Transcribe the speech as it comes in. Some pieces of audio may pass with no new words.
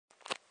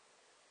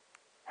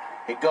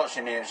It got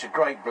in here. It's a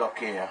great block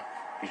here,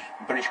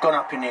 but it's gone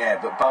up in the air.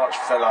 But Bart's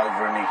fell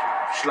over and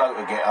he's slow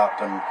to get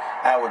up. And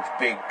Howard's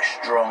big,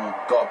 strong,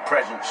 got a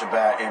presence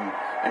about him,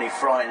 and he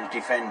frightens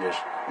defenders.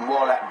 And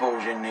while that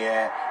ball's in the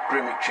air,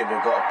 Grimmick should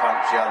have got to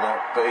punch the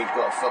other, but he's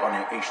got a foot on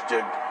it. He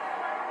stood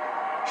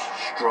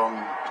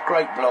strong.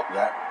 Great block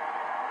that.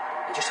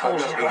 He just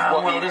holds his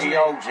ground well, doesn't he? He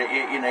holds it.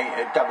 You know,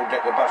 a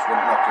double-decker bus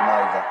wouldn't knock him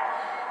over.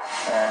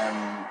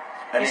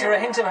 Is there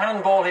a hint of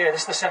handball here?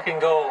 This is the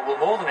second goal.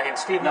 Well, more than a hint.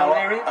 Stephen No,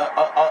 O'Leary?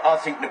 I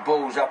think the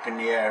ball's up in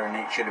the air and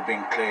it should have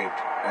been cleared.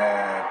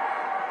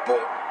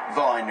 But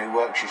Vine, who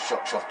works his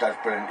socks off, does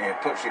brilliant here.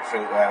 Puts it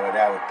through to Howard.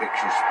 Howard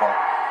picks his spot.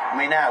 I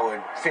mean,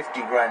 Howard,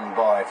 50 grand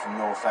buy from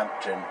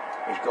Northampton.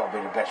 He's got to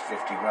be the best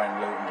 50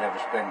 grand Luton's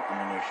ever spent. I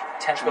mean, he's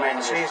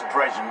tremendous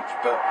presence,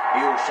 but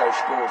he also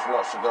scores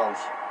lots of goals.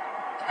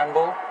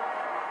 Handball?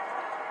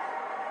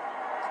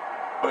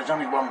 Well, there's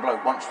only one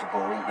bloke wants the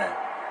ball, isn't there?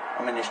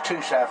 I mean, there's two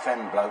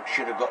Southend blokes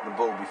should have got the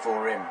ball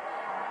before him.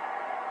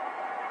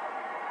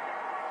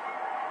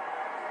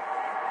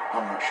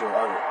 I'm not sure.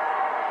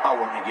 I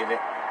want to give it.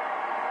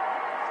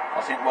 I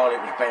think while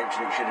it was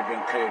benched, it should have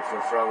been cleared for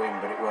a throw-in,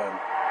 but it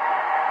weren't.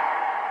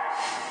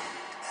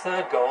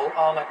 Third goal,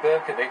 Ahmet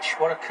BrKovich.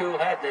 What a cool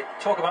head. They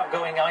talk about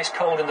going ice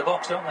cold in the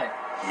box, don't they?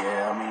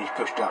 Yeah, I mean, he's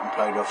pushed up and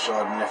played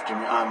offside and left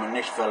him at home, and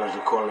this fella's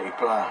a quality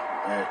player.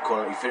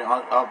 Quality finish.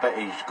 I bet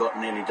he's got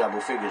nearly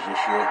double figures this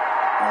year.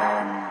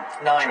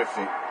 9.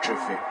 Terrific.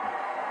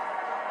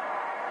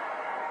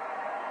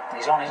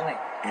 He's on, isn't he?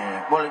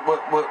 Yeah. Well,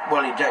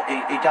 he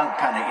don't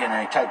panic, you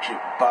know. He takes it.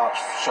 Bart's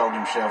sold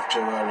himself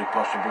too early,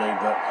 possibly,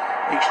 but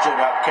he stood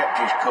up, kept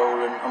his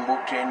cool, and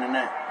walked it in the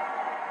net.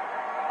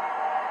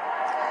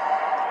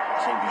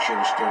 I think he should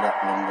have stood up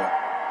longer,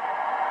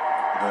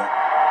 but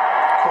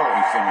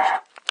quality finish.